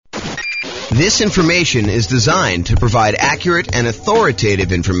This information is designed to provide accurate and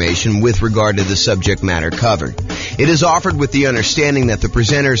authoritative information with regard to the subject matter covered. It is offered with the understanding that the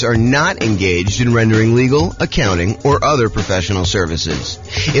presenters are not engaged in rendering legal, accounting, or other professional services.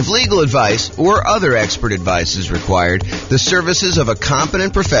 If legal advice or other expert advice is required, the services of a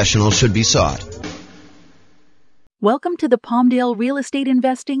competent professional should be sought. Welcome to the Palmdale Real Estate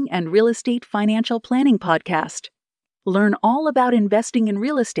Investing and Real Estate Financial Planning Podcast. Learn all about investing in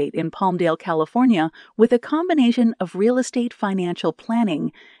real estate in Palmdale, California, with a combination of real estate financial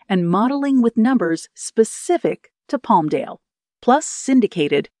planning and modeling with numbers specific to Palmdale, plus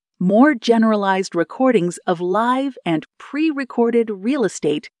syndicated, more generalized recordings of live and pre-recorded real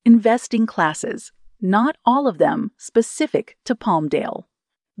estate investing classes, not all of them specific to Palmdale.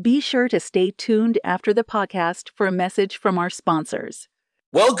 Be sure to stay tuned after the podcast for a message from our sponsors.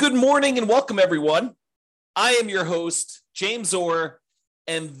 Well, good morning and welcome, everyone. I am your host, James Orr,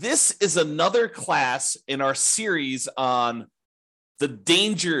 and this is another class in our series on the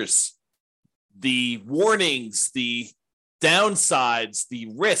dangers, the warnings, the downsides,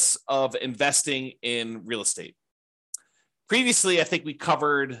 the risks of investing in real estate. Previously, I think we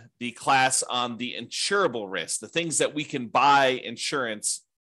covered the class on the insurable risks, the things that we can buy insurance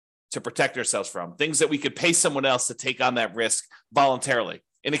to protect ourselves from, things that we could pay someone else to take on that risk voluntarily.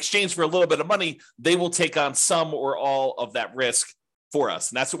 In exchange for a little bit of money, they will take on some or all of that risk for us.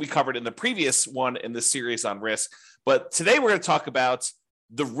 And that's what we covered in the previous one in this series on risk. But today we're going to talk about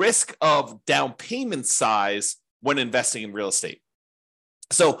the risk of down payment size when investing in real estate.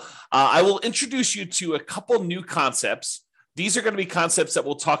 So I will introduce you to a couple new concepts. These are going to be concepts that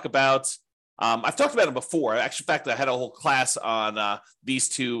we'll talk about. I've talked about them before. Actually, in fact, I had a whole class on these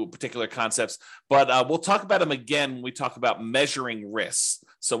two particular concepts, but we'll talk about them again when we talk about measuring risks.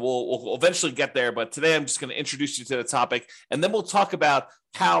 So we'll eventually get there, but today I'm just going to introduce you to the topic, and then we'll talk about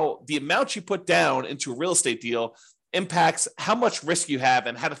how the amount you put down into a real estate deal impacts how much risk you have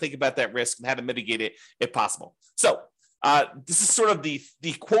and how to think about that risk and how to mitigate it if possible. So this is sort of the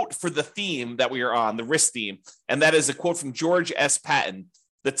quote for the theme that we are on, the risk theme, and that is a quote from George S. Patton.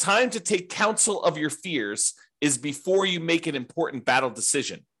 The time to take counsel of your fears is before you make an important battle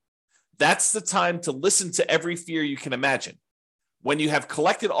decision. That's the time to listen to every fear you can imagine. When you have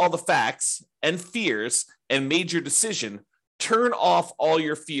collected all the facts and fears and made your decision, turn off all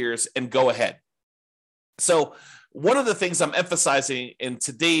your fears and go ahead. So one of the things I'm emphasizing in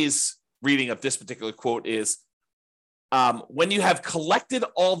today's reading of this particular quote is when you have collected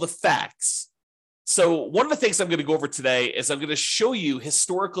all the facts. So one of the things I'm going to go over today is I'm going to show you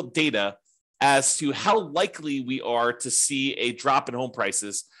historical data as to how likely we are to see a drop in home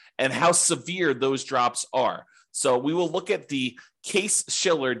prices and how severe those drops are. So we will look at the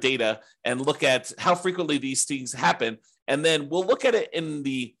Case-Shiller data and look at how frequently these things happen. And then we'll look at it in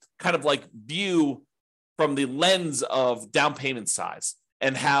the kind of like view from the lens of down payment size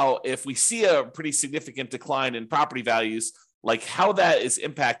and how if we see a pretty significant decline in property values, like how that is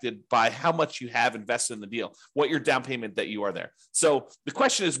impacted by how much you have invested in the deal, what your down payment that you are there. So the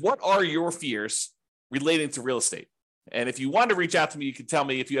question is, what are your fears relating to real estate? And if you want to reach out to me, you can tell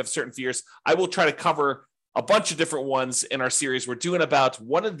me if you have certain fears. I will try to cover a bunch of different ones in our series. We're doing about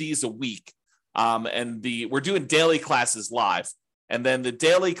one of these a week. We're doing daily classes live. And then the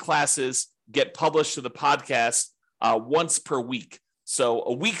daily classes get published to the podcast once per week. So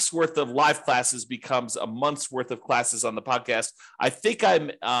a week's worth of live classes becomes a month's worth of classes on the podcast. I think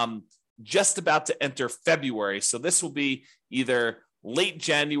I'm just about to enter February. So this will be either late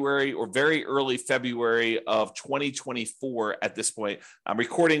January or very early February of 2024 at this point. I'm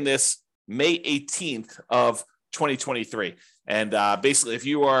recording this May 18th of 2023. And basically, if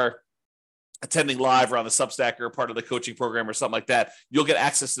you are attending live or on the Substack or part of the coaching program or something like that, you'll get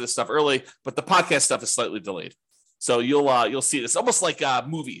access to this stuff early, but the podcast stuff is slightly delayed. So you'll see this almost like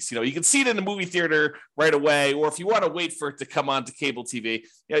movies. You can see it in the movie theater right away, or if you want to wait for it to come on to cable TV,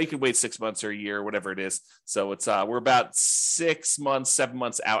 you can wait 6 months or a year, or whatever it is. So it's we're about 6 months, 7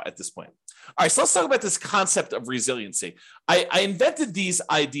 months out at this point. All right, so let's talk about this concept of resiliency. I invented these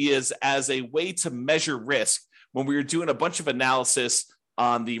ideas as a way to measure risk when we were doing a bunch of analysis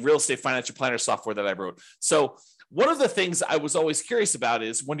on the real estate financial planner software that I wrote. So one of the things I was always curious about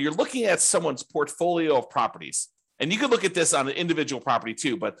is when you're looking at someone's portfolio of properties. And you could look at this on an individual property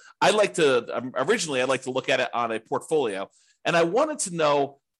too, but originally I'd like to look at it on a portfolio. And I wanted to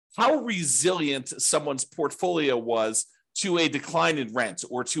know how resilient someone's portfolio was to a decline in rent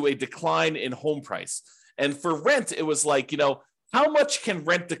or to a decline in home price. And for rent, it was like, how much can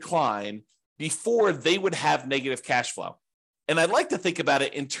rent decline before they would have negative cash flow? And I'd like to think about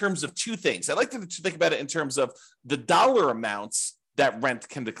it in terms of two things. I'd like to think about it in terms of the dollar amounts that rent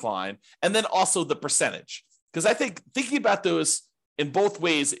can decline, and then also the percentage. Because I think thinking about those in both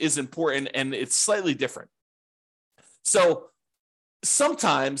ways is important, and it's slightly different. So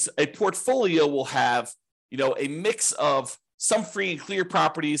sometimes a portfolio will have, a mix of some free and clear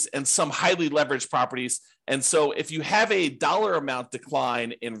properties and some highly leveraged properties. And so if you have a dollar amount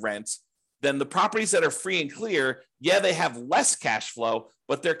decline in rent, then the properties that are free and clear, they have less cash flow,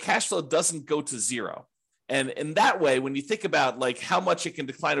 but their cash flow doesn't go to zero. And in that way, when you think about like how much it can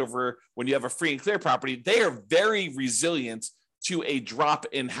decline over when you have a free and clear property, they are very resilient to a drop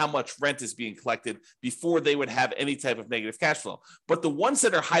in how much rent is being collected before they would have any type of negative cash flow. But the ones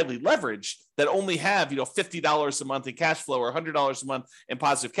that are highly leveraged that only have, $50 a month in cash flow or $100 a month in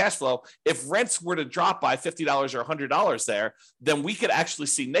positive cash flow, if rents were to drop by $50 or $100 there, then we could actually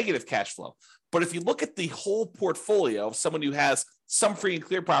see negative cash flow. But if you look at the whole portfolio of someone who has some free and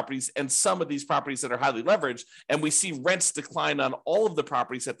clear properties and some of these properties that are highly leveraged, and we see rents decline on all of the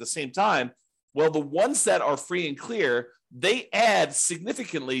properties at the same time, well, the ones that are free and clear, they add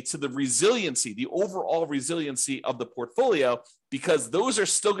significantly to the resiliency, the overall resiliency of the portfolio, because those are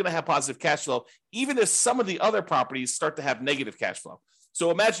still going to have positive cash flow, even if some of the other properties start to have negative cash flow. So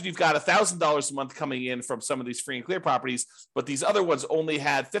imagine you've got $1,000 a month coming in from some of these free and clear properties, but these other ones only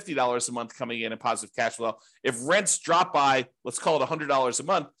had $50 a month coming in positive cash flow. If rents drop by, let's call it $100 a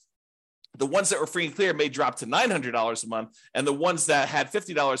month, the ones that were free and clear may drop to $900 a month, and the ones that had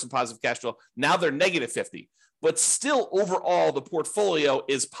 $50 in positive cash flow, now they're negative 50. But still, overall, the portfolio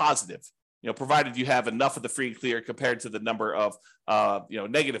is positive, provided you have enough of the free and clear compared to the number of,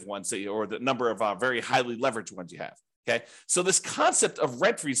 negative ones or the number of very highly leveraged ones you have. Okay, so this concept of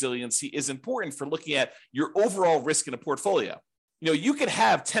rent resiliency is important for looking at your overall risk in a portfolio. You could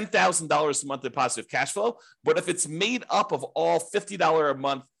have $10,000 a month in positive cash flow, but if it's made up of all $50 a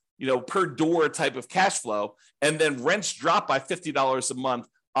month, per door type of cash flow, and then rents drop by $50 a month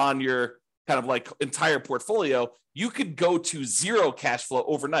on your kind of like entire portfolio, you could go to zero cash flow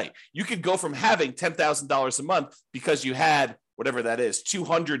overnight. You could go from having $10,000 a month because you had whatever that is,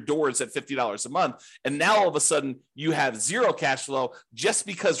 200 doors at $50 a month. And now all of a sudden you have zero cash flow just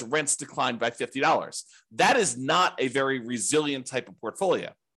because rents declined by $50. That is not a very resilient type of portfolio.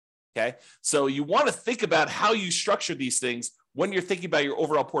 Okay. So you want to think about how you structure these things when you're thinking about your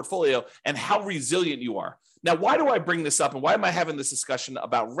overall portfolio and how resilient you are. Now, why do I bring this up and why am I having this discussion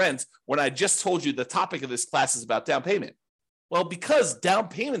about rent when I just told you the topic of this class is about down payment? Well, because down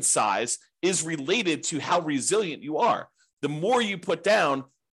payment size is related to how resilient you are. The more you put down,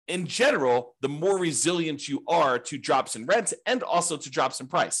 in general, the more resilient you are to drops in rent and also to drops in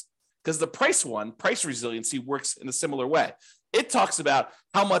price. Because the price resiliency works in a similar way. It talks about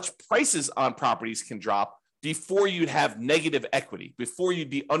how much prices on properties can drop before you'd have negative equity, before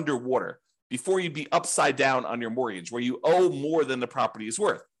you'd be underwater, before you'd be upside down on your mortgage, where you owe more than the property is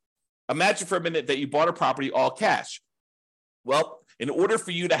worth. Imagine for a minute that you bought a property all cash. Well, in order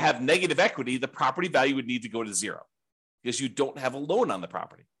for you to have negative equity, the property value would need to go to zero because you don't have a loan on the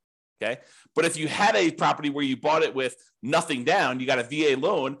property. Okay. But if you had a property where you bought it with nothing down, you got a VA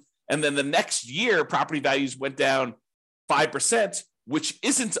loan, and then the next year property values went down 5%, which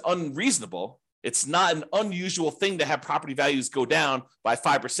isn't unreasonable. It's not an unusual thing to have property values go down by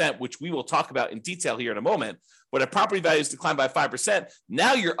 5%, which we will talk about in detail here in a moment. But if property values decline by 5%,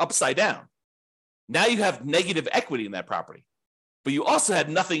 now you're upside down. Now you have negative equity in that property, but you also had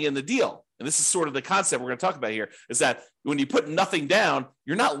nothing in the deal. And this is sort of the concept we're going to talk about here, is that when you put nothing down,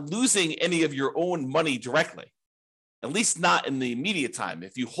 you're not losing any of your own money directly, at least not in the immediate time.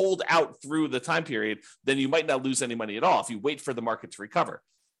 If you hold out through the time period, then you might not lose any money at all if you wait for the market to recover.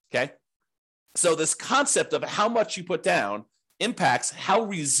 Okay. So this concept of how much you put down impacts how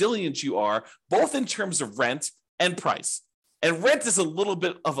resilient you are, both in terms of rent and price. And rent is a little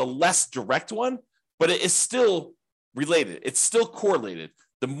bit of a less direct one, but it is still related. It's still correlated.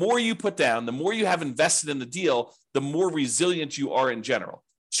 The more you put down, the more you have invested in the deal, the more resilient you are in general.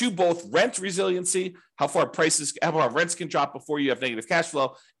 To both rent resiliency, how far rents can drop before you have negative cash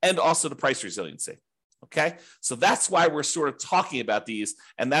flow, and also the price resiliency. Okay, so that's why we're sort of talking about these,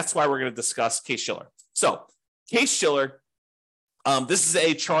 and that's why we're going to discuss Case-Shiller. So Case-Shiller, this is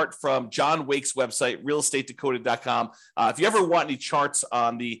a chart from John Wake's website, realestatedecoded.com. If you ever want any charts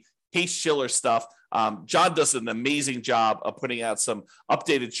on the Case-Shiller stuff. John does an amazing job of putting out some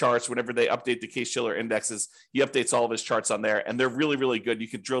updated charts whenever they update the Case-Shiller indexes. He updates all of his charts on there, and they're really, really good. You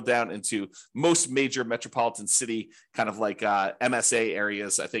can drill down into most major metropolitan city, kind of like MSA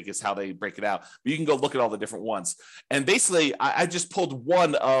areas, I think is how they break it out. But you can go look at all the different ones. And basically, I just pulled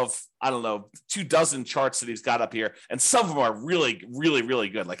one of, 24 charts that he's got up here, and some of them are really, really, really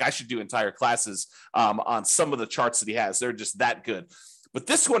good. Like I should do entire classes on some of the charts that he has. They're just that good. But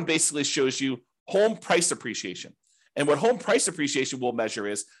this one basically shows you home price appreciation. And what home price appreciation will measure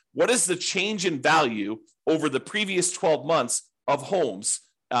is what is the change in value over the previous 12 months of homes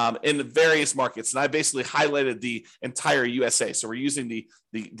in the various markets. And I basically highlighted the entire USA. So we're using the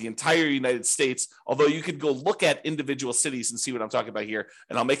entire United States, although you could go look at individual cities and see what I'm talking about here.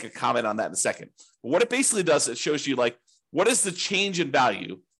 And I'll make a comment on that in a second. But what it basically does, it shows you like, what is the change in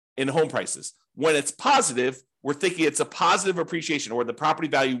value in home prices? When it's positive, we're thinking it's a positive appreciation or the property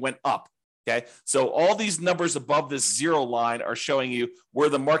value went up. Okay, so all these numbers above this zero line are showing you where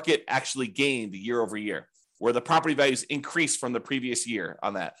the market actually gained year over year, where the property values increased from the previous year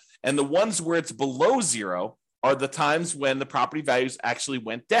on that. And the ones where it's below zero are the times when the property values actually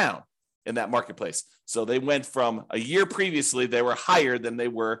went down in that marketplace. So they went from a year previously, they were higher than they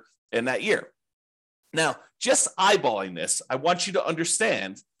were in that year. Now, just eyeballing this, I want you to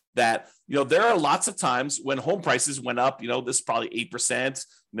understand that, there are lots of times when home prices went up, this is probably 8%,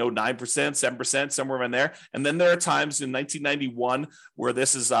 9%, 7%, somewhere in there. And then there are times in 1991 where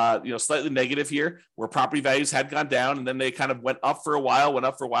this is, slightly negative here, where property values had gone down and then they kind of went up for a while,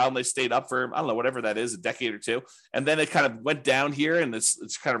 and they stayed up for, whatever that is, a decade or two. And then it kind of went down here and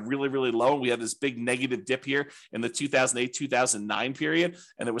it's kind of really, really low. And we had this big negative dip here in the 2008, 2009 period.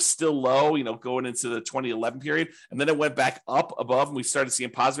 And it was still low, going into the 2011 period. And then it went back up above and we started seeing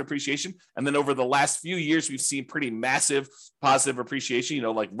positive appreciation. And then over the last few years, we've seen pretty massive positive appreciation,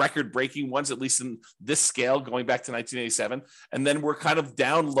 like record-breaking ones, at least in this scale, going back to 1987. And then we're kind of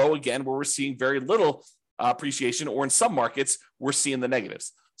down low again, where we're seeing very little appreciation, or in some markets, we're seeing the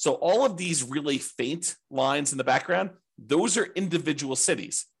negatives. So all of these really faint lines in the background, those are individual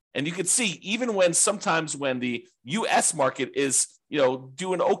cities. And you can see even sometimes when the U.S. market is,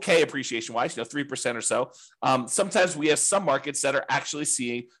 doing okay appreciation-wise, 3% or so, sometimes we have some markets that are actually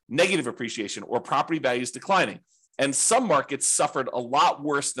seeing negative appreciation or property values declining. And some markets suffered a lot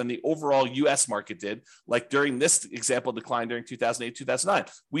worse than the overall U.S. market did. Like during this example decline during 2008,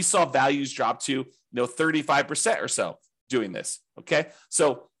 2009, we saw values drop to 35% or so doing this. Okay,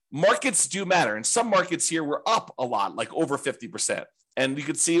 so markets do matter, and some markets here were up a lot, like over 50%. And you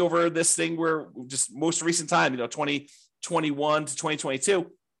could see over this thing where just most recent time, 2021 to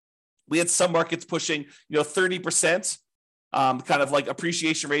 2022, we had some markets pushing 30%. Kind of like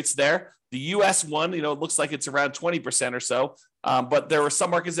appreciation rates there. The U.S. one, it looks like it's around 20% or so, but there were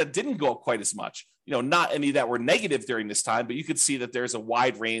some markets that didn't go up quite as much. Not any that were negative during this time, but you could see that there's a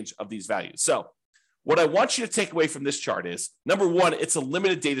wide range of these values. So what I want you to take away from this chart is, number one, it's a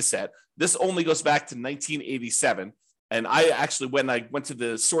limited data set. This only goes back to 1987. And I actually, when I went to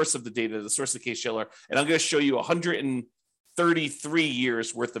the source of the data, the source of Case-Shiller, and I'm going to show you 133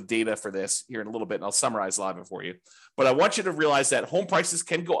 years worth of data for this here in a little bit, and I'll summarize a lot of it for you. But I want you to realize that home prices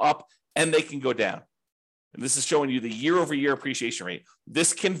can go up and they can go down. And this is showing you the year-over-year appreciation rate.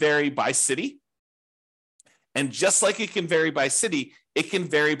 This can vary by city. And just like it can vary by city, it can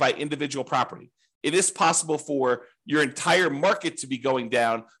vary by individual property. It is possible for your entire market to be going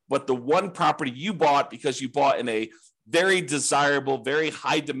down, but the one property you bought because you bought in a very desirable, very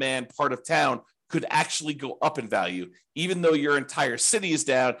high demand part of town could actually go up in value, even though your entire city is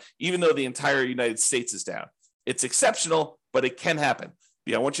down, even though the entire United States is down. It's exceptional, but it can happen.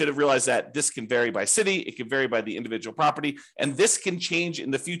 I want you to realize that this can vary by city, it can vary by the individual property, and this can change in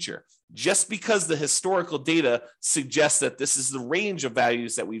the future. Just because the historical data suggests that this is the range of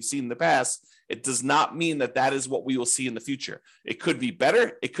values that we've seen in the past, it does not mean that that is what we will see in the future. It could be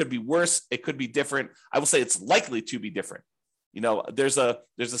better, it could be worse, it could be different. I will say it's likely to be different. There's a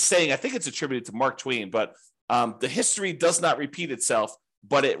saying, I think it's attributed to Mark Twain, but the history does not repeat itself,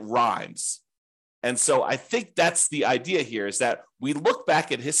 but it rhymes. And so I think that's the idea here, is that we look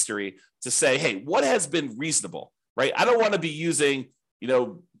back at history to say, hey, what has been reasonable, right? I don't want to be using,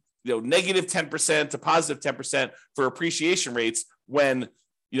 negative 10% to positive 10% for appreciation rates when,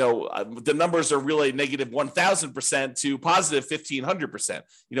 the numbers are really negative 1,000% to positive 1,500%.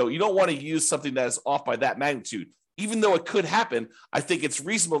 You don't want to use something that is off by that magnitude. Even though it could happen, I think it's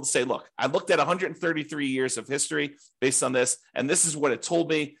reasonable to say, look, I looked at 133 years of history based on this, and this is what it told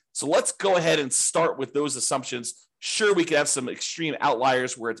me. So let's go ahead and start with those assumptions. Sure, we could have some extreme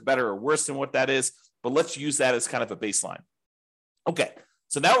outliers where it's better or worse than what that is, but let's use that as kind of a baseline. Okay,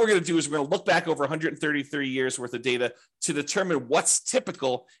 So now what we're going to do is we're going to look back over 133 years worth of data to determine what's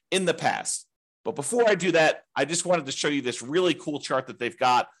typical in the past. But before I do that, I just wanted to show you this really cool chart that they've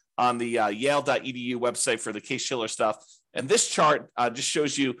got on the Yale.edu website for the Case-Shiller stuff. And this chart just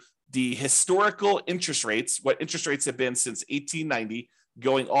shows you the historical interest rates, what interest rates have been since 1890,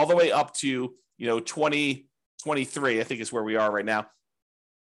 going all the way up to 2023, I think is where we are right now.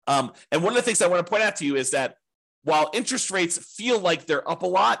 And one of the things I want to point out to you is that while interest rates feel like they're up a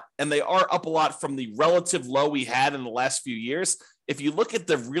lot, and they are up a lot from the relative low we had in the last few years, if you look at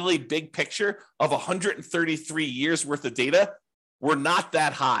the really big picture of 133 years worth of data, we're not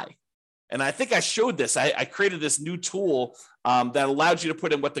that high. And I think I showed this. I created this new tool that allowed you to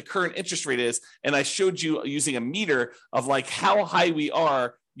put in what the current interest rate is. And I showed you using a meter of like how high we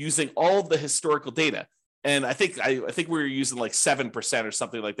are using all of the historical data. And I think we were using like 7% or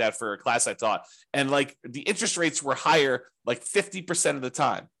something like that for a class I taught. And like the interest rates were higher like 50% of the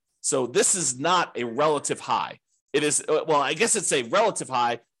time. So this is not a relative high. It is, well, I guess it's a relative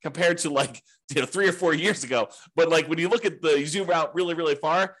high compared to like 3 or 4 years ago. But like when you look at you zoom out really, really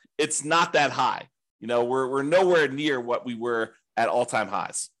far, it's not that high. We're nowhere near what we were at all-time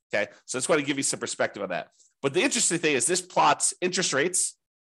highs. Okay. So I just want to give you some perspective on that. But the interesting thing is this plots interest rates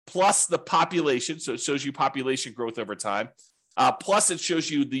plus the population. So it shows you population growth over time. Plus it shows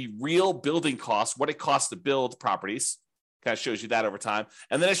you the real building costs, what it costs to build properties. Kind of shows you that over time.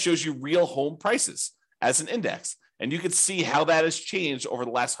 And then it shows you real home prices as an index. And you can see how that has changed over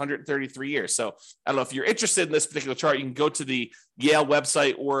the last 133 years. So I don't know if you're interested in this particular chart, you can go to the Yale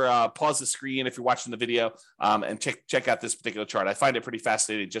website or pause the screen if you're watching the video and check out this particular chart. I find it pretty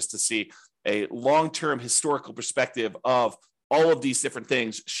fascinating just to see a long-term historical perspective of all of these different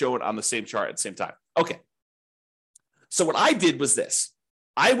things shown on the same chart at the same time. Okay. So what I did was this.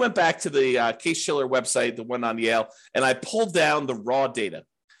 I went back to the Case-Shiller website, the one on Yale, and I pulled down the raw data.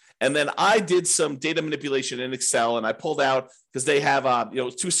 And then I did some data manipulation in Excel, and I pulled out, because they have,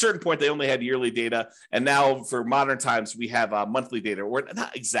 to a certain point, they only had yearly data. And now for modern times, we have monthly data, or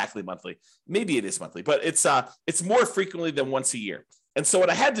not exactly monthly. Maybe it is monthly, but it's more frequently than once a year. And so what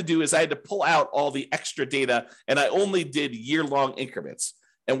I had to do is I had to pull out all the extra data, and I only did year-long increments.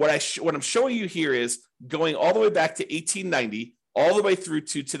 And what I'm showing you here is going all the way back to 1890, all the way through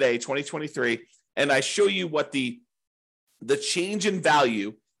to today, 2023. And I show you what the change in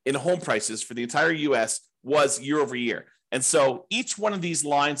value in home prices for the entire US was year over year. And so each one of these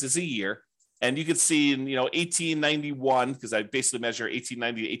lines is a year. And you can see in 1891, because I basically measure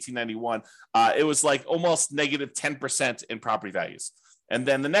 1890 to 1891, it was like almost negative 10% in property values. And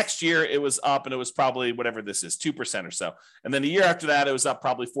then the next year it was up, and it was probably whatever this is, 2% or so. And then the year after that, it was up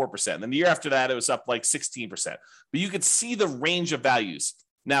probably 4%. And then the year after that, it was up like 16%. But you could see the range of values.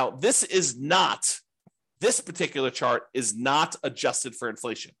 Now, this particular chart is not adjusted for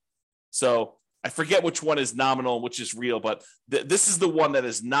inflation. So I forget which one is nominal, which is real, but this is the one that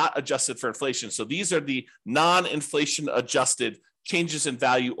is not adjusted for inflation. So these are the non-inflation adjusted changes in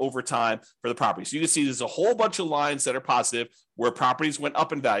value over time for the property. So you can see there's a whole bunch of lines that are positive where properties went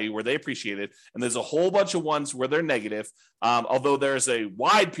up in value, where they appreciated, and there's a whole bunch of ones where they're negative, although there's a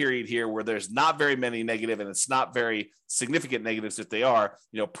wide period here where there's not very many negative, and it's not very significant negatives if they are.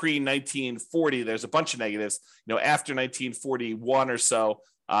 Pre-1940, there's a bunch of negatives. After 1941 or so,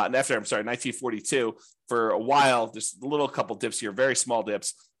 and after, 1942, for a while, there's a little couple dips here, very small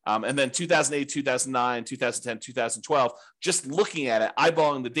dips. And then 2008, 2009, 2010, 2012, just looking at it,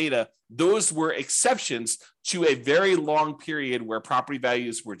 eyeballing the data, those were exceptions to a very long period where property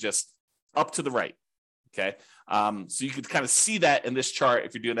values were just up to the right. Okay. So you could kind of see that in this chart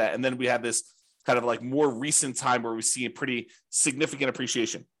if you're doing that. And then we have this kind of like more recent time where we see a pretty significant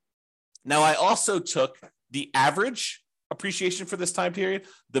appreciation. Now, I also took the average appreciation for this time period,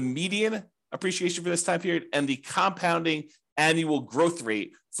 the median appreciation for this time period, and the compounding annual growth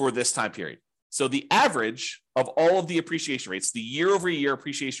rate for this time period. So the average of all of the appreciation rates, the year over year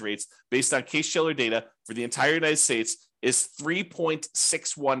appreciation rates based on Case-Shiller data for the entire United States is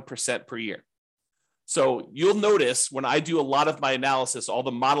 3.61% per year. So you'll notice when I do a lot of my analysis, all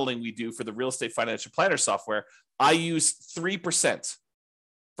the modeling we do for the real estate financial planner software, I use 3%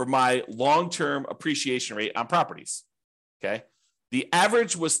 for my long-term appreciation rate on properties. Okay. The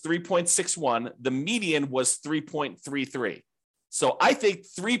average was 3.61. The median was 3.33. So I think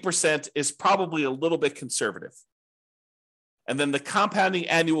 3% is probably a little bit conservative. And then the compounding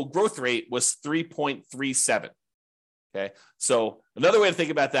annual growth rate was 3.37. Okay. So another way to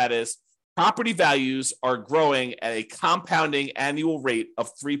think about that is property values are growing at a compounding annual rate of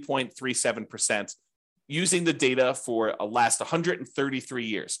 3.37% using the data for the last 133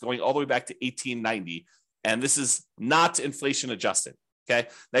 years, going all the way back to 1890. And this is not inflation adjusted. Okay.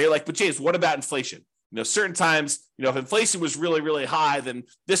 Now you're like, but James, what about inflation? Certain times, if inflation was really, really high, then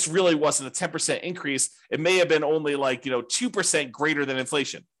this really wasn't a 10% increase. It may have been only 2% greater than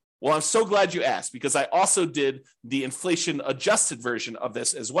inflation. Well, I'm so glad you asked, because I also did the inflation adjusted version of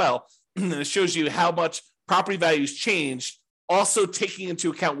this as well. And it shows you how much property values changed, also taking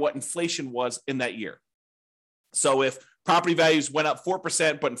into account what inflation was in that year. So if property values went up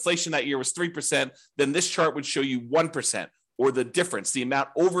 4%, but inflation that year was 3%, then this chart would show you 1%, or the difference, the amount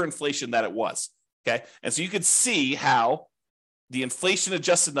over inflation that it was. Okay. And so you could see how the inflation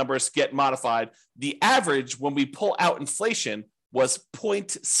adjusted numbers get modified. The average when we pull out inflation was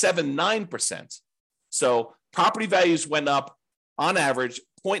 0.79%. So property values went up on average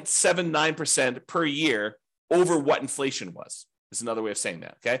 0.79% per year over what inflation was. Is another way of saying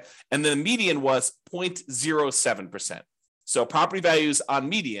that. Okay. And then the median was 0.07%. So property values on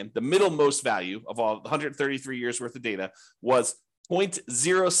median, the middlemost value of all 133 years worth of data, was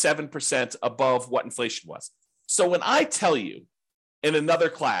 0.07% above what inflation was. So when I tell you in another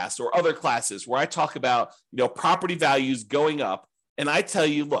class or other classes where I talk about, property values going up, and I tell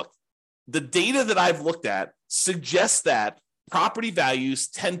you, look, the data that I've looked at suggests that property values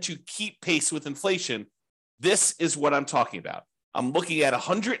tend to keep pace with inflation, this is what I'm talking about. I'm looking at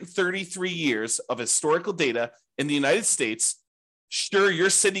 133 years of historical data in the United States. Sure, your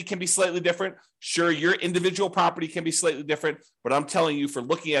city can be slightly different. Sure, your individual property can be slightly different. But I'm telling you, for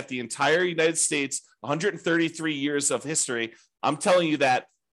looking at the entire United States, 133 years of history, I'm telling you that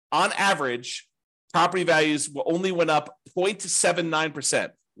on average, property values only went up 0.79%,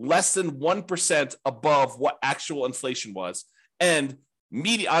 less than 1% above what actual inflation was. And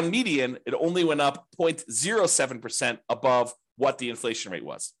on median, it only went up 0.07% above what the inflation rate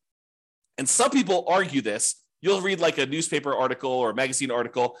was. And some people argue this. You'll read like a newspaper article or a magazine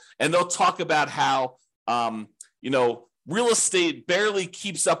article, and they'll talk about how, real estate barely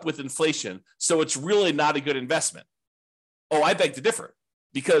keeps up with inflation, so it's really not a good investment. Oh, I beg to differ,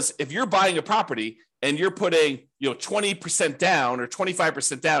 because if you're buying a property and you're putting, 20% down or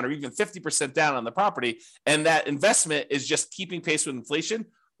 25% down or even 50% down on the property, and that investment is just keeping pace with inflation,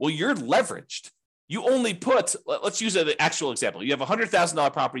 well, you're leveraged. You only put, let's use an actual example. You have a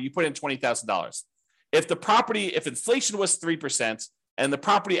 $100,000 property, you put in $20,000. If inflation was 3% and the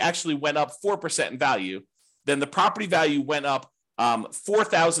property actually went up 4% in value, then the property value went up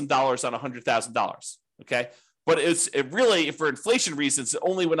 $4,000 on $100,000. Okay. But it really, for inflation reasons, it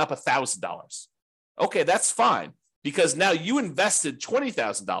only went up $1,000. Okay. That's fine, because now you invested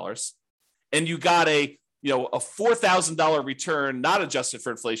 $20,000 and you got a $4,000 return, not adjusted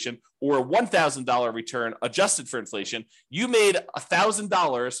for inflation, or a $1,000 return adjusted for inflation. You made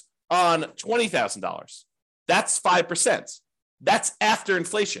 $1,000 on $20,000. That's 5%. That's after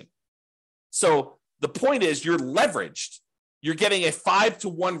inflation. So the point is, you're leveraged. You're getting a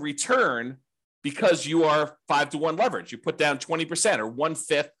 5-to-1 return because you are 5-to-1 leverage. You put down 20% or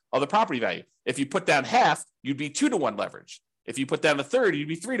 1/5 of the property value. If you put down half, you'd be 2-to-1 leverage. If you put down a third, you'd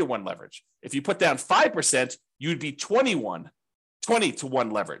be 3-to-1 leverage. If you put down 5%, you'd be 20-to-1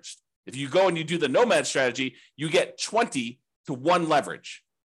 leveraged. If you go and you do the nomad strategy, you get 20-to-1 leverage.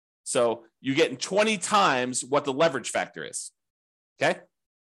 So you're getting 20 times what the leverage factor is. Okay.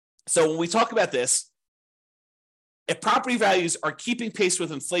 So when we talk about this, if property values are keeping pace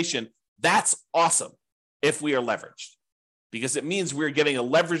with inflation, that's awesome if we are leveraged, because it means we're getting a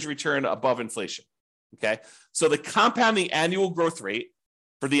leverage return above inflation. Okay. So the compounding annual growth rate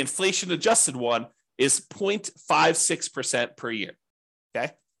for the inflation adjusted one is 0.56% per year.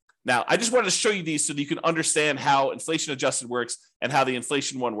 Okay. Now, I just wanted to show you these so that you can understand how inflation adjusted works and how the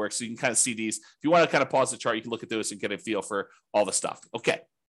inflation one works. So you can kind of see these. If you want to kind of pause the chart, you can look at those and get a feel for all the stuff. Okay.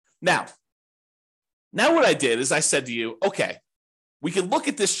 Now what I did is I said to you, okay, we can look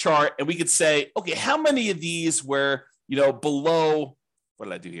at this chart and we could say, okay, how many of these were, below, what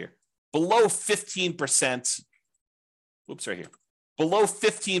did I do here? Below 15%. Whoops, right here. Below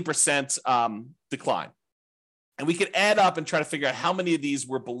 15% decline. And we could add up and try to figure out how many of these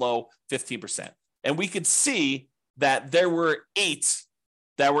were below 15%. And we could see that there were 8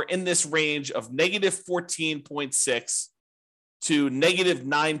 that were in this range of negative 14.6 to negative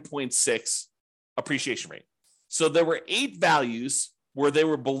 9.6 appreciation rate. So there were 8 values where they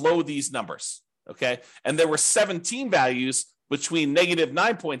were below these numbers. Okay. And there were 17 values between negative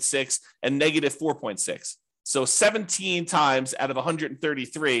 9.6 and negative 4.6. So 17 times out of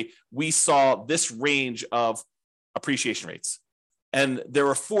 133, we saw this range of appreciation rates. And there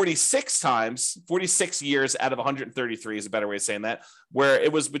were 46 years out of 133 is a better way of saying that, where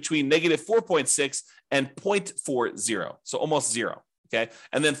it was between negative 4.6 and 0.40. So almost zero. Okay.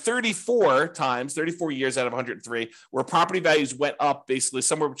 And then 34 years out of 103, where property values went up basically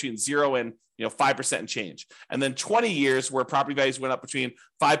somewhere between 0 and 5% and change. And then 20 years where property values went up between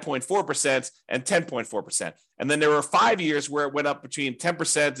 5.4% and 10.4%. And then there were 5 years where it went up between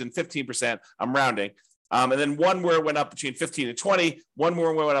 10% and 15%. I'm rounding. And then one where it went up between 15 and 20, one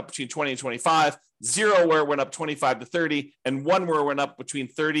where it went up between 20 and 25, 0 where it went up 25 to 30, and one where it went up between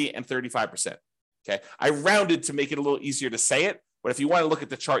 30 and 35%. Okay. I rounded to make it a little easier to say it. But if you want to look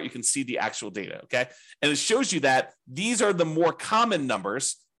at the chart, you can see the actual data, okay? And it shows you that these are the more common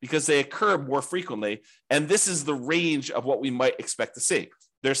numbers because they occur more frequently, and this is the range of what we might expect to see.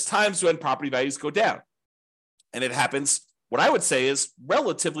 There's times when property values go down, and it happens, what I would say is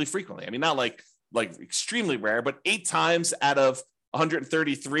relatively frequently. I mean, not like extremely rare, but 8 times out of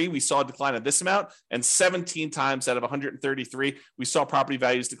 133, we saw a decline of this amount, and 17 times out of 133, we saw property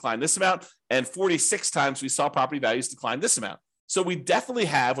values decline this amount, and 46 times we saw property values decline this amount. So we definitely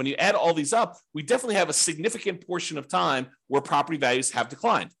have, when you add all these up, we definitely have a significant portion of time where property values have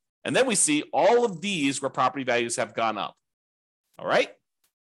declined. And then we see all of these where property values have gone up. All right.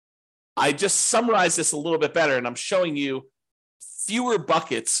 I just summarized this a little bit better, and I'm showing you fewer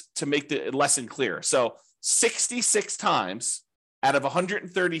buckets to make the lesson clearer. So 66 times out of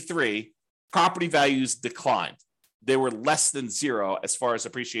 133, property values declined. They were less than 0 as far as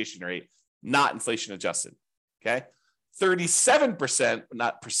appreciation rate, not inflation adjusted. Okay. 37%,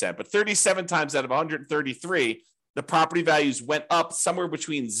 not percent, but 37 times out of 133, the property values went up somewhere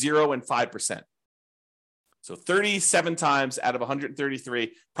between 0 and 5%. So 37 times out of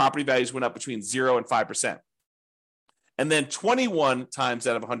 133, property values went up between 0 and 5%. And then 21 times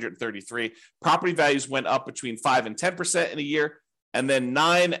out of 133, property values went up between 5 and 10% in a year. And then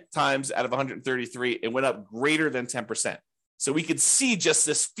 9 times out of 133, it went up greater than 10%. So we could see just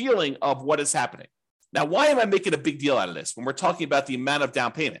this feeling of what is happening. Now, why am I making a big deal out of this when we're talking about the amount of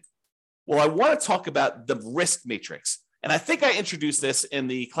down payment? Well, I want to talk about the risk matrix. And I think I introduced this in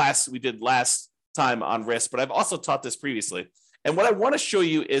the class we did last time on risk, but I've also taught this previously. And what I want to show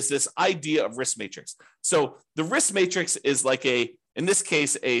you is this idea of risk matrix. So the risk matrix is like in this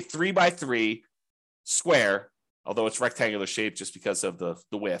case, a 3x3 square, although it's rectangular shape just because of the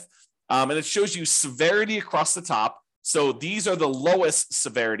width. And it shows you severity across the top. So these are the lowest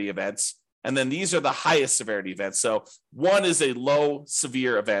severity events. And then these are the highest severity events. So 1 is a low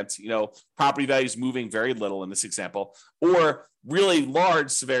severe event, property values moving very little in this example, or really large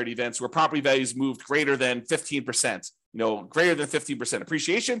severity events where property values moved greater than 15%, greater than 15%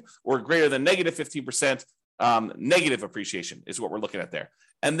 appreciation or greater than negative 15% negative appreciation is what we're looking at there.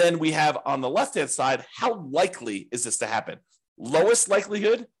 And then we have on the left-hand side, how likely is this to happen? Lowest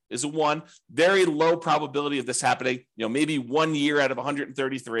likelihood is a 1, very low probability of this happening, maybe 1 year out of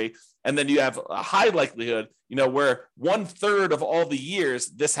 133. And then you have a high likelihood, where 1/3 of all the years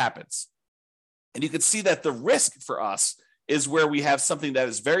this happens. And you can see that the risk for us is where we have something that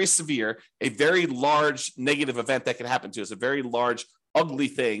is very severe, a very large negative event that can happen to us, a very large, ugly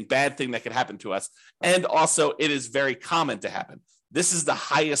thing, bad thing that can happen to us. And also it is very common to happen. This is the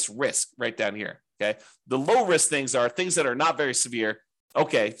highest risk right down here. Okay. The low risk things are things that are not very severe.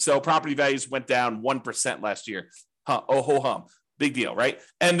 Okay, so property values went down 1% last year. Oh, ho hum. Big deal, right?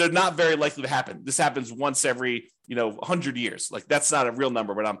 And they're not very likely to happen. This happens once every, 100 years. Like that's not a real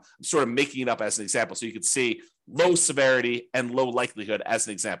number, but I'm sort of making it up as an example. So you can see low severity and low likelihood as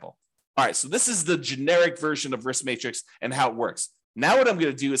an example. All right, so this is the generic version of risk matrix and how it works. Now what I'm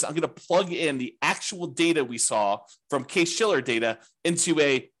going to do is I'm going to plug in the actual data we saw from Case-Shiller data into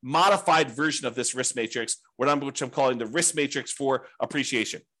a modified version of this risk matrix, which I'm calling the risk matrix for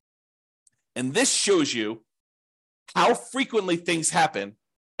appreciation. And this shows you how frequently things happen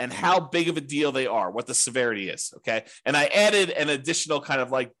and how big of a deal they are, what the severity is, okay? And I added an additional kind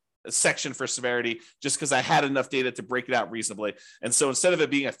of like a section for severity just because I had enough data to break it out reasonably. And so instead of it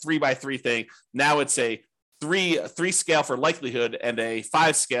being a 3x3 thing, now it's a three scale for likelihood and a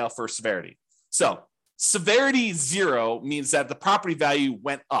 5 scale for severity. So severity 0 means that the property value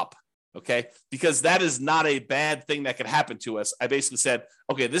went up, okay? Because that is not a bad thing that could happen to us. I basically said,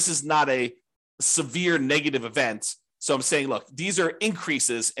 okay, this is not a severe negative event. So I'm saying, look, these are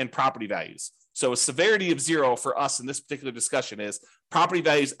increases in property values. So a severity of 0 for us in this particular discussion is property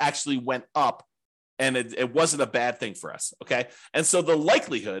values actually went up and it wasn't a bad thing for us, okay? And so the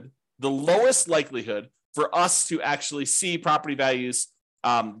likelihood, the lowest likelihood for us to actually see property values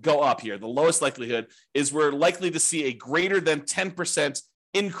go up here, the lowest likelihood is we're likely to see a greater than 10%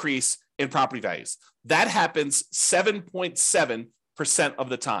 increase in property values. That happens 7.7% of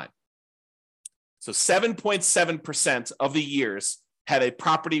the time. So 7.7% of the years had a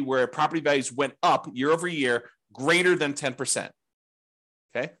property where property values went up year over year greater than 10%.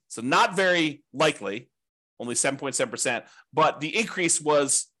 Okay, so not very likely, only 7.7%, but the increase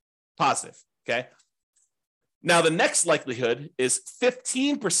was positive. Okay, now the next likelihood is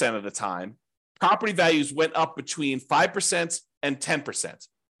 15% of the time, property values went up between 5% and 10%.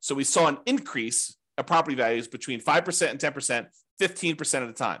 So we saw an increase of property values between 5% and 10%, 15% of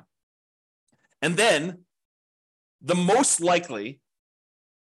the time. And then the most likely,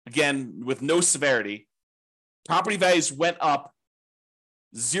 again, with no severity, property values went up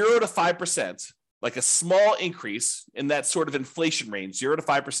 0 to 5%, like a small increase in that sort of inflation range, 0 to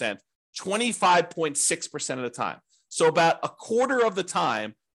 5%, 25.6% of the time. So about a quarter of the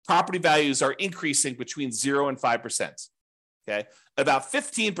time, property values are increasing between 0 and 5%. Okay. About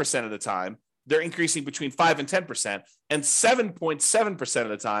 15% of the time, they're increasing between 5 and 10%, and 7.7% of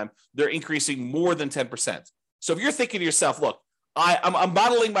the time, they're increasing more than 10%. So if you're thinking to yourself, look, I'm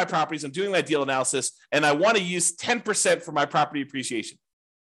modeling my properties, I'm doing my deal analysis, and I want to use 10% for my property appreciation.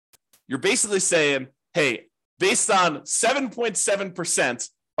 You're basically saying, hey, based on 7.7%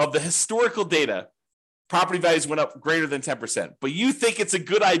 of the historical data, property values went up greater than 10%. But you think it's a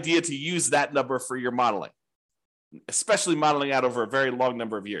good idea to use that number for your modeling, especially modeling out over a very long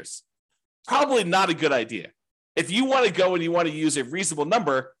number of years. Probably not a good idea. If you want to go and you want to use a reasonable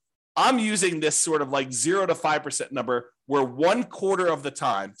number, I'm using this sort of like 0 to 5% number where 1/4 of the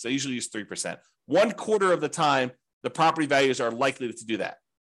time, so I usually use 3%, 1/4 of the time, the property values are likely to do that.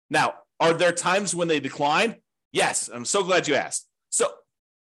 Now, are there times when they decline? Yes. I'm so glad you asked. So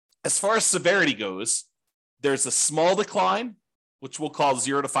as far as severity goes, there's a small decline, which we'll call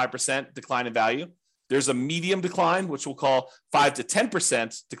 0 to 5% decline in value. There's a medium decline, which we'll call 5 to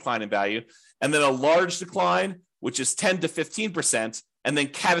 10% decline in value. And then a large decline, which is 10 to 15%, and then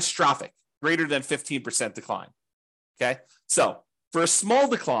catastrophic, greater than 15% decline. Okay. So for a small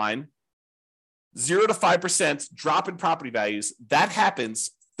decline, 0 to 5% drop in property values, that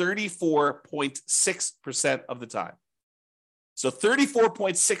happens 34.6% of the time. So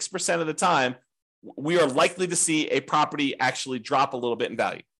 34.6% of the time, we are likely to see a property actually drop a little bit in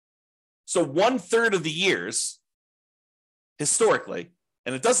value. So 1/3 of the years, historically,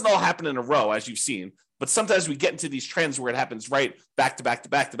 and it doesn't all happen in a row, as you've seen, but sometimes we get into these trends where it happens right back to back to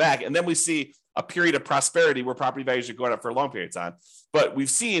back to back, and then we see a period of prosperity where property values are going up for a long period of time. But we've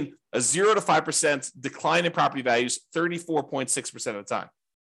seen a 0 to 5% decline in property values 34.6% of the time.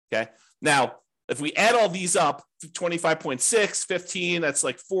 Okay. Now, if we add all these up, 25.6, 15, that's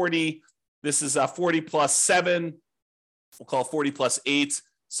like 40. This is 40 plus 7. We'll call 40 plus 8.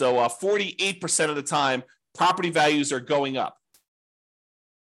 So 48% of the time, property values are going up.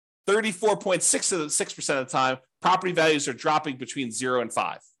 34.6% of the time, property values are dropping between 0 and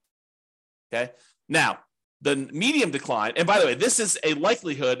 5. Okay. Now, the medium decline, and by the way, this is a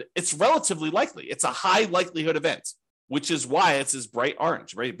likelihood, it's relatively likely. It's a high likelihood event, which is why it's this bright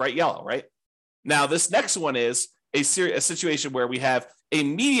orange, right? Bright yellow, right? Now, this next one is a situation where we have a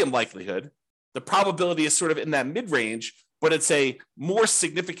medium likelihood. The probability is sort of in that mid-range, but it's a more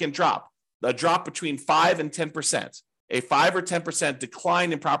significant drop, a drop between 5 and 10%. A 5 or 10%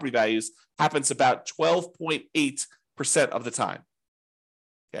 decline in property values happens about 12.8% of the time.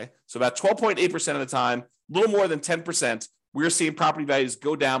 Okay, so about 12.8% of the time, a little more than 10%, we're seeing property values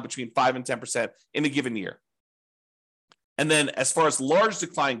go down between 5 and 10% in a given year. And then as far as large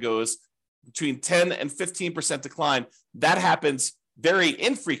decline goes, between 10 and 15% decline, that happens very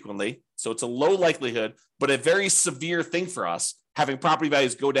infrequently. So it's a low likelihood, but a very severe thing for us, having property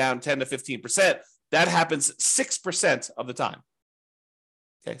values go down 10 to 15%. That happens 6% of the time.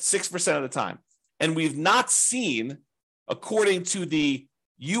 Okay, 6% of the time. And we've not seen, according to the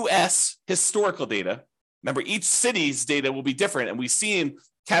US historical data, remember each city's data will be different, and we've seen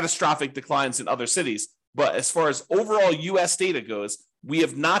catastrophic declines in other cities. But as far as overall US data goes, we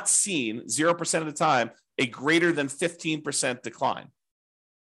have not seen 0% of the time a greater than 15% decline,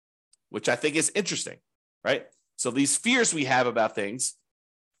 which I think is interesting, right? So these fears we have about things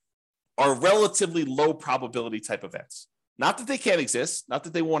are relatively low probability type events. Not that they can't exist, not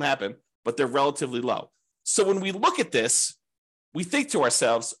that they won't happen, but they're relatively low. So when we look at this, we think to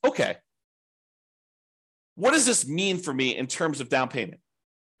ourselves, okay, what does this mean for me in terms of down payment?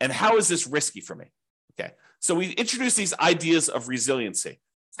 And how is this risky for me? Okay, so we introduce these ideas of resiliency.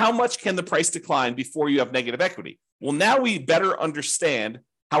 How much can the price decline before you have negative equity? Well, now we better understand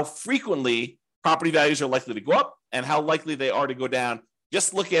how frequently property values are likely to go up and how likely they are to go down.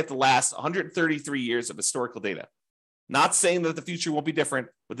 Just looking at the last 133 years of historical data. Not saying that the future will be different,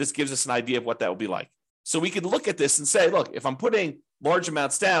 but this gives us an idea of what that will be like. So we could look at this and say, look, if I'm putting large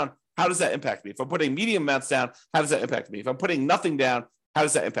amounts down, how does that impact me? If I'm putting medium amounts down, how does that impact me? If I'm putting nothing down, how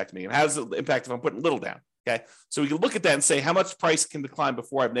does that impact me? And how does it impact if I'm putting little down? Okay, so we can look at that and say, how much price can decline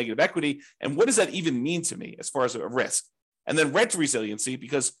before I have negative equity? And what does that even mean to me as far as a risk? And then rent resiliency,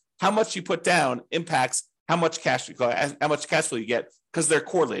 because how much you put down impacts how much cash flow you get, because they're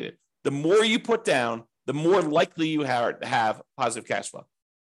correlated. The more you put down, the more likely you are to have positive cash flow.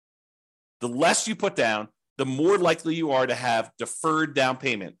 The less you put down, the more likely you are to have deferred down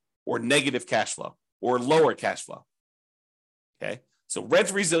payment or negative cash flow or lower cash flow. Okay, so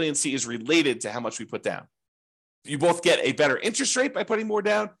rent resiliency is related to how much we put down. You both get a better interest rate by putting more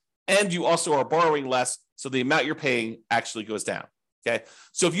down, and you also are borrowing less, so the amount you're paying actually goes down. Okay,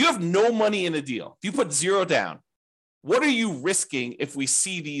 so if you have no money in a deal, if you put zero down, what are you risking if we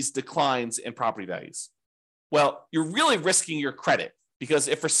see these declines in property values? Well, you're really risking your credit, because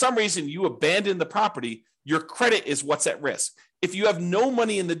if for some reason you abandon the property, your credit is what's at risk. If you have no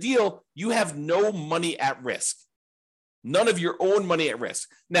money in the deal, you have no money at risk. None of your own money at risk.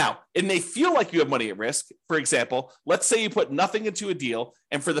 Now, it may feel like you have money at risk. For example, let's say you put nothing into a deal,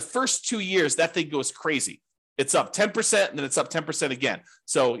 and for the first 2 years, that thing goes crazy. It's up 10%, and then it's up 10% again.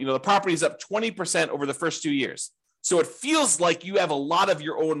 So, the property is up 20% over the first 2 years. So it feels like you have a lot of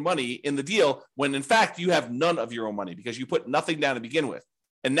your own money in the deal, when in fact you have none of your own money because you put nothing down to begin with.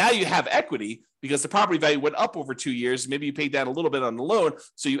 And now you have equity because the property value went up over 2 years. Maybe you paid down a little bit on the loan,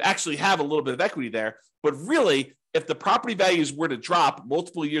 so you actually have a little bit of equity there. But really, if the property values were to drop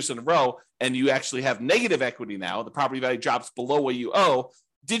multiple years in a row and you actually have negative equity now, the property value drops below what you owe,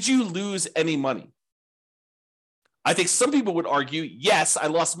 did you lose any money? I think some people would argue, yes, I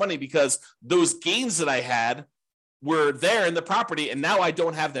lost money because those gains that I had were there in the property and now I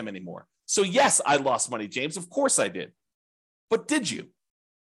don't have them anymore. So yes, I lost money, James. Of course I did. But did you?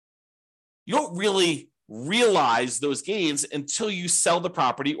 You don't really realize those gains until you sell the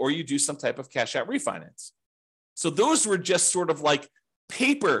property or you do some type of cash out refinance. So those were just sort of like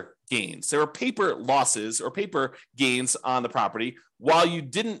paper gains. There were paper losses or paper gains on the property while you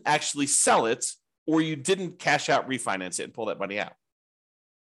didn't actually sell it or you didn't cash out refinance it and pull that money out.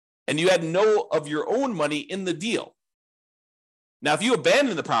 And you had no of your own money in the deal. Now, if you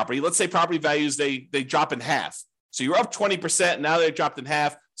abandon the property, let's say property values, they drop in half. So you're up 20%, now they dropped in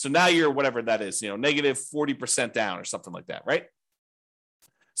half. So now you're whatever that is, negative 40% down or something like that, right?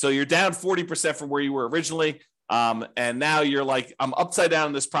 So you're down 40% from where you were originally. And now you're like, I'm upside down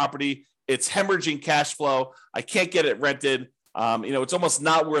in this property. It's hemorrhaging cash flow. I can't get it rented. It's almost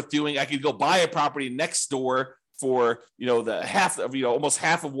not worth doing. I could go buy a property next door for, the half of, almost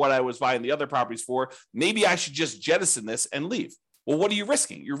half of what I was buying the other properties for. Maybe I should just jettison this and leave. Well, what are you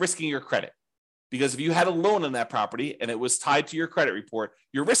risking? You're risking your credit. Because if you had a loan on that property and it was tied to your credit report,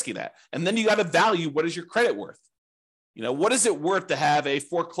 you're risking that. And then you got to value, what is your credit worth? What is it worth to have a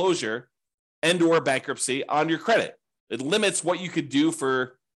foreclosure and or bankruptcy on your credit? It limits what you could do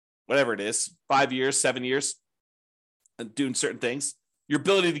for whatever it is, 5 years, 7 years, and doing certain things. Your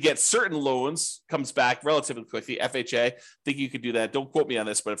ability to get certain loans comes back relatively quickly. FHA, I think you could do that. Don't quote me on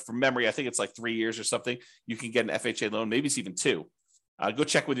this, but from memory, I think it's like 3 years or something. You can get an FHA loan. Maybe it's even 2. Go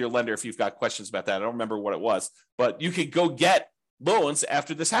check with your lender if you've got questions about that. I don't remember what it was, but you could go get loans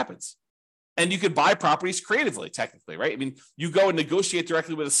after this happens. And you could buy properties creatively, technically, right? I mean, you go and negotiate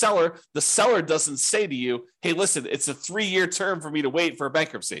directly with a seller. The seller doesn't say to you, hey, listen, it's a 3-year term for me to wait for a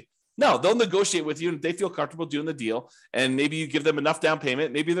bankruptcy. No, they'll negotiate with you and they feel comfortable doing the deal. And maybe you give them enough down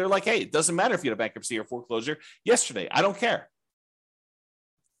payment. Maybe they're like, hey, it doesn't matter if you had a bankruptcy or foreclosure yesterday. I don't care.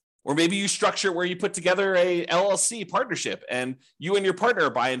 Or maybe you structure where you put together a LLC partnership and you and your partner are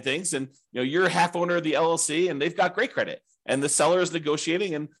buying things and you're half owner of the LLC and they've got great credit and the seller is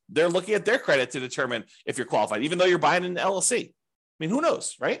negotiating and they're looking at their credit to determine if you're qualified, even though you're buying an LLC. I mean, who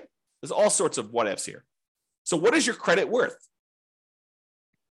knows, right? There's all sorts of what ifs here. So what is your credit worth?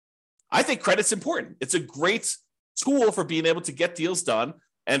 I think credit's important. It's a great tool for being able to get deals done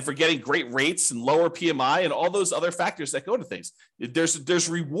and for getting great rates and lower PMI and all those other factors that go to things. There's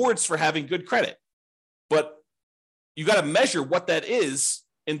rewards for having good credit, but you got to measure what that is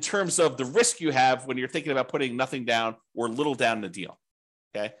in terms of the risk you have when you're thinking about putting nothing down or little down in the deal.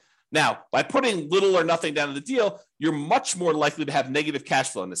 Okay. Now, by putting little or nothing down in the deal, you're much more likely to have negative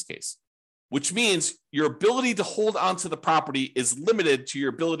cash flow in this case, which means your ability to hold onto the property is limited to your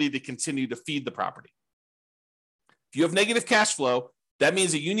ability to continue to feed the property. If you have negative cash flow, that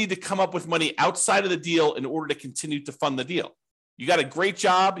means that you need to come up with money outside of the deal in order to continue to fund the deal. You got a great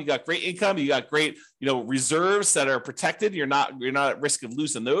job, you got great income, you got great, reserves that are protected. You're not at risk of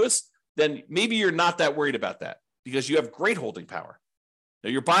losing those. Then maybe you're not that worried about that because you have great holding power. Now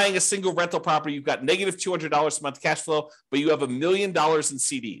you're buying a single rental property. You've got negative $200 a month cash flow, but you have $1 million in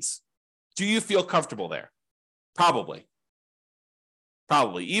CDs. Do you feel comfortable there? Probably.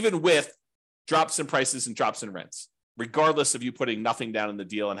 Even with drops in prices and drops in rents, regardless of you putting nothing down in the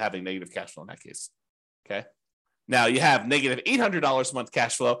deal and having negative cash flow in that case. Okay. Now you have negative $800 a month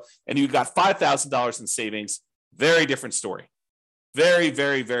cash flow and you've got $5,000 in savings. Very different story. Very,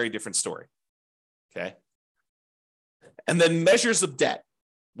 very, very different story. Okay. And then measures of debt.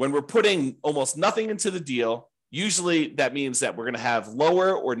 When we're putting almost nothing into the deal, usually that means that we're going to have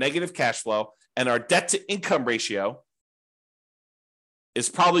lower or negative cash flow, and our debt to income ratio is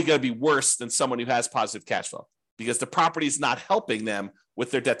probably going to be worse than someone who has positive cash flow because the property is not helping them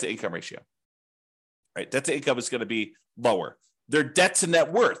with their debt to income ratio. Right? Debt to income is going to be lower. Their debt to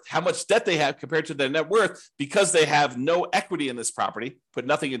net worth, how much debt they have compared to their net worth, because they have no equity in this property, put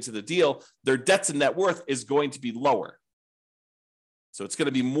nothing into the deal, their debt to net worth is going to be lower. So it's going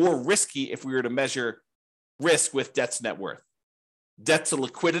to be more risky if we were to measure risk with debt to net worth. Debt to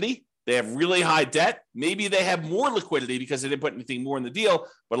liquidity, they have really high debt. Maybe they have more liquidity because they didn't put anything more in the deal,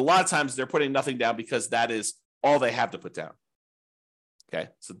 but a lot of times they're putting nothing down because that is all they have to put down. Okay,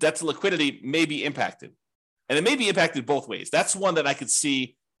 so debt to liquidity may be impacted. And it may be impacted both ways. That's one that I could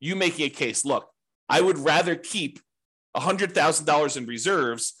see you making a case. Look, I would rather keep $100,000 in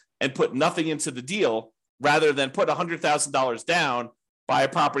reserves and put nothing into the deal rather than put $100,000 down, buy a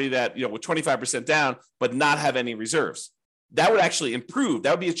property that, with 25% down, but not have any reserves. That would actually improve.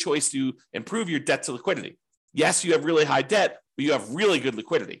 That would be a choice to improve your debt to liquidity. Yes, you have really high debt, but you have really good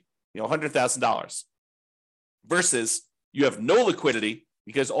liquidity, $100,000 versus you have no liquidity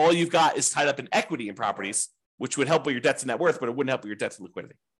because all you've got is tied up in equity in properties, which would help with your debt to net worth, but it wouldn't help with your debt to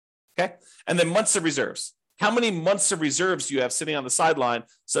liquidity. Okay. And then months of reserves. How many months of reserves do you have sitting on the sideline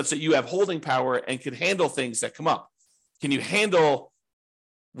such that you have holding power and can handle things that come up? Can you handle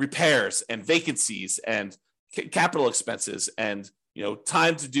repairs and vacancies and capital expenses and,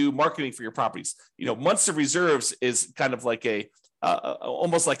 time to do marketing for your properties? Months of reserves is kind of like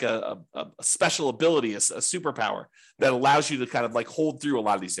almost like a special ability, a superpower that allows you to kind of like hold through a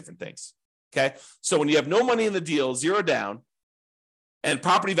lot of these different things. Okay. So when you have no money in the deal, zero down, and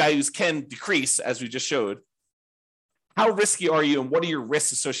property values can decrease, as we just showed, how risky are you and what are your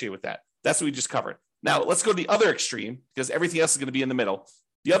risks associated with that? That's what we just covered. Now let's go to the other extreme because everything else is going to be in the middle.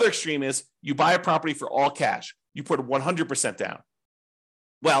 The other extreme is you buy a property for all cash. You put 100% down.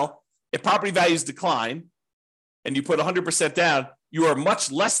 Well, if property values decline and you put 100% down, you are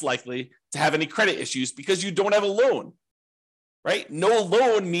much less likely to have any credit issues because you don't have a loan, right? No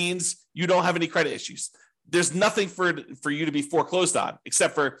loan means you don't have any credit issues. There's nothing for you to be foreclosed on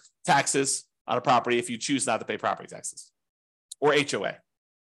except for taxes on a property if you choose not to pay property taxes or HOA,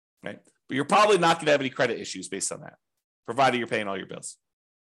 right? But you're probably not going to have any credit issues based on that, provided you're paying all your bills.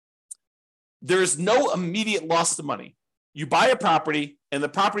 There is no immediate loss of money. You buy a property and the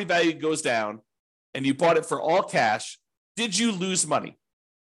property value goes down and you bought it for all cash. Did you lose money?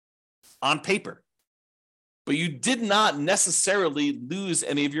 On paper. But you did not necessarily lose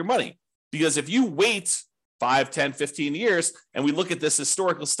any of your money because if you wait 5, 10, 15 years and we look at this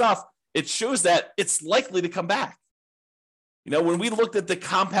historical stuff, it shows that it's likely to come back. When we looked at the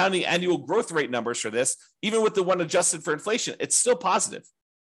compounding annual growth rate numbers for this, even with the one adjusted for inflation, it's still positive.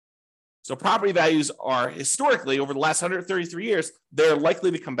 So property values are historically, over the last 133 years, they're likely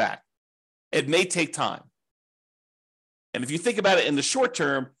to come back. It may take time. And if you think about it in the short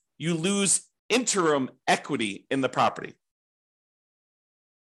term, you lose interim equity in the property.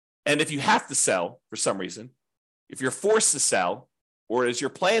 And if you have to sell for some reason, if you're forced to sell, or is your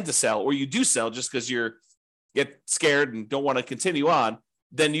plan to sell, or you do sell just because you get scared and don't want to continue on,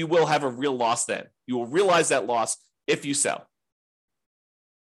 then you will have a real loss then. You will realize that loss if you sell.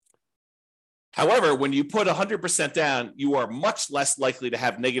 However, when you put 100% down, you are much less likely to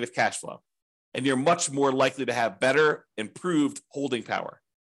have negative cash flow, and you're much more likely to have better, improved holding power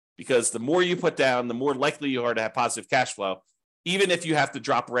because the more you put down, the more likely you are to have positive cash flow, even if you have to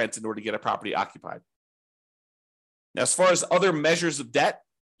drop rent in order to get a property occupied. Now, as far as other measures of debt,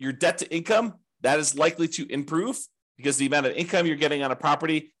 your debt to income, that is likely to improve because the amount of income you're getting on a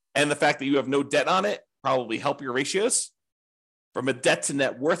property and the fact that you have no debt on it probably help your ratios. From a debt to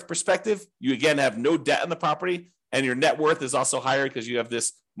net worth perspective, you again have no debt on the property and your net worth is also higher because you have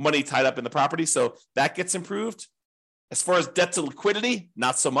this money tied up in the property. So that gets improved. As far as debt to liquidity,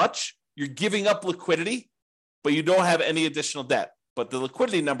 not so much. You're giving up liquidity, but you don't have any additional debt. But the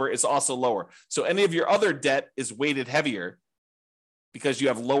liquidity number is also lower. So any of your other debt is weighted heavier because you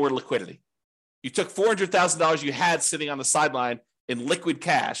have lower liquidity. You took $400,000 you had sitting on the sideline in liquid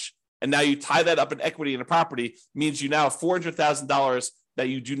cash, and now you tie that up in equity in a property, means you now have $400,000 that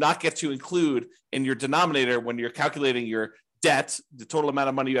you do not get to include in your denominator when you're calculating your debt, the total amount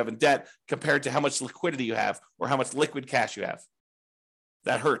of money you have in debt, compared to how much liquidity you have or how much liquid cash you have.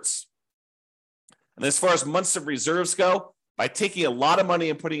 That hurts. And as far as months of reserves go, by taking a lot of money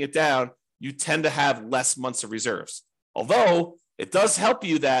and putting it down, you tend to have less months of reserves. Although it does help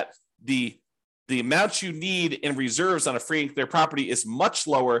you that the amount you need in reserves on a free and clear property is much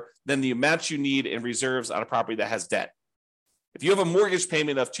lower than the amount you need in reserves on a property that has debt. If you have a mortgage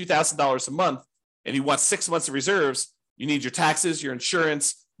payment of $2,000 a month and you want 6 months of reserves, you need your taxes, your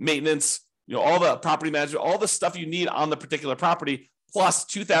insurance, maintenance, all the property management, all the stuff you need on the particular property, plus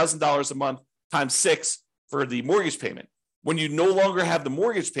 $2,000 a month times 6 for the mortgage payment. When you no longer have the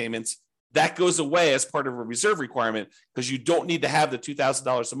mortgage payments, that goes away as part of a reserve requirement because you don't need to have the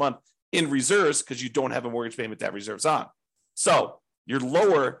 $2,000 a month in reserves because you don't have a mortgage payment to have reserves on. So it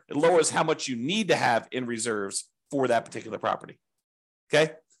lowers how much you need to have in reserves for that particular property.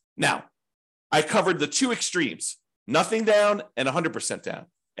 Okay. Now, I covered the two extremes, nothing down and 100% down,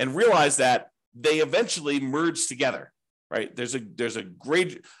 and realized that they eventually merge together, right? There's a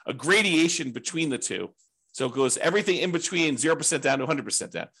gradation between the two. So it goes everything in between 0% down to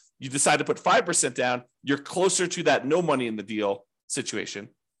 100% down. You decide to put 5% down, you're closer to that no money in the deal situation.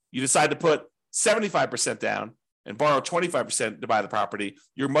 You decide to put 75% down and borrow 25% to buy the property,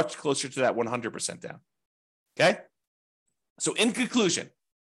 you're much closer to that 100% down. Okay? So in conclusion,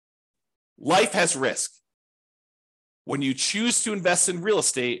 life has risk. When you choose to invest in real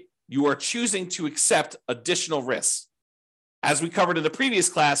estate, you are choosing to accept additional risks. As we covered in the previous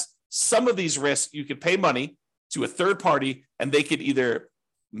class, some of these risks you could pay money to a third party and they could either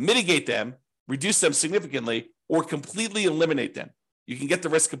mitigate them, reduce them significantly, or completely eliminate them. You can get the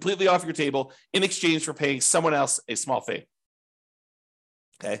risk completely off your table in exchange for paying someone else a small fee.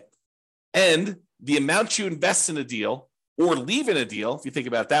 Okay. And the amount you invest in a deal or leave in a deal, if you think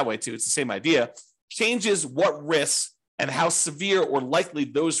about it that way too, it's the same idea, changes what risks and how severe or likely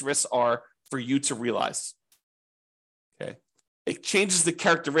those risks are for you to realize. Okay. It changes the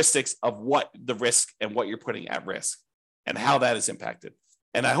characteristics of what the risk and what you're putting at risk and how that is impacted.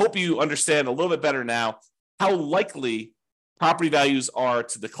 And I hope you understand a little bit better now how likely property values are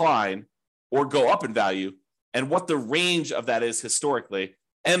to decline or go up in value and what the range of that is historically,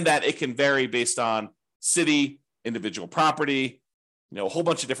 and that it can vary based on city, individual property, a whole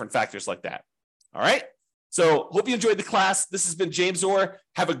bunch of different factors like that. All right. So hope you enjoyed the class. This has been James Orr.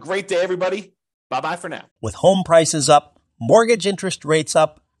 Have a great day, everybody. Bye-bye for now. With home prices up, mortgage interest rates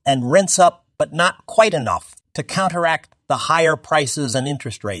up, and rents up, but not quite enough to counteract the higher prices and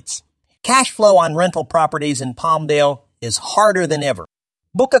interest rates, cash flow on rental properties in Palmdale is harder than ever.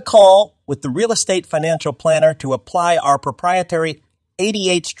 Book a call with the Real Estate Financial Planner to apply our proprietary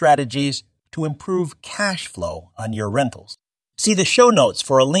 88 strategies to improve cash flow on your rentals. See the show notes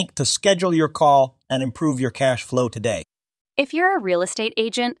for a link to schedule your call and improve your cash flow today. If you're a real estate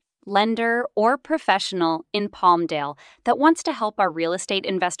agent, lender, or professional in Palmdale that wants to help our real estate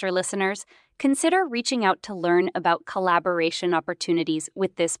investor listeners, consider reaching out to learn about collaboration opportunities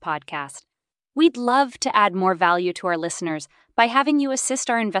with this podcast. We'd love to add more value to our listeners by having you assist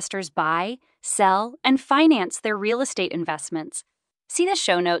our investors buy, sell, and finance their real estate investments. See the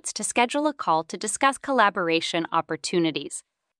show notes to schedule a call to discuss collaboration opportunities.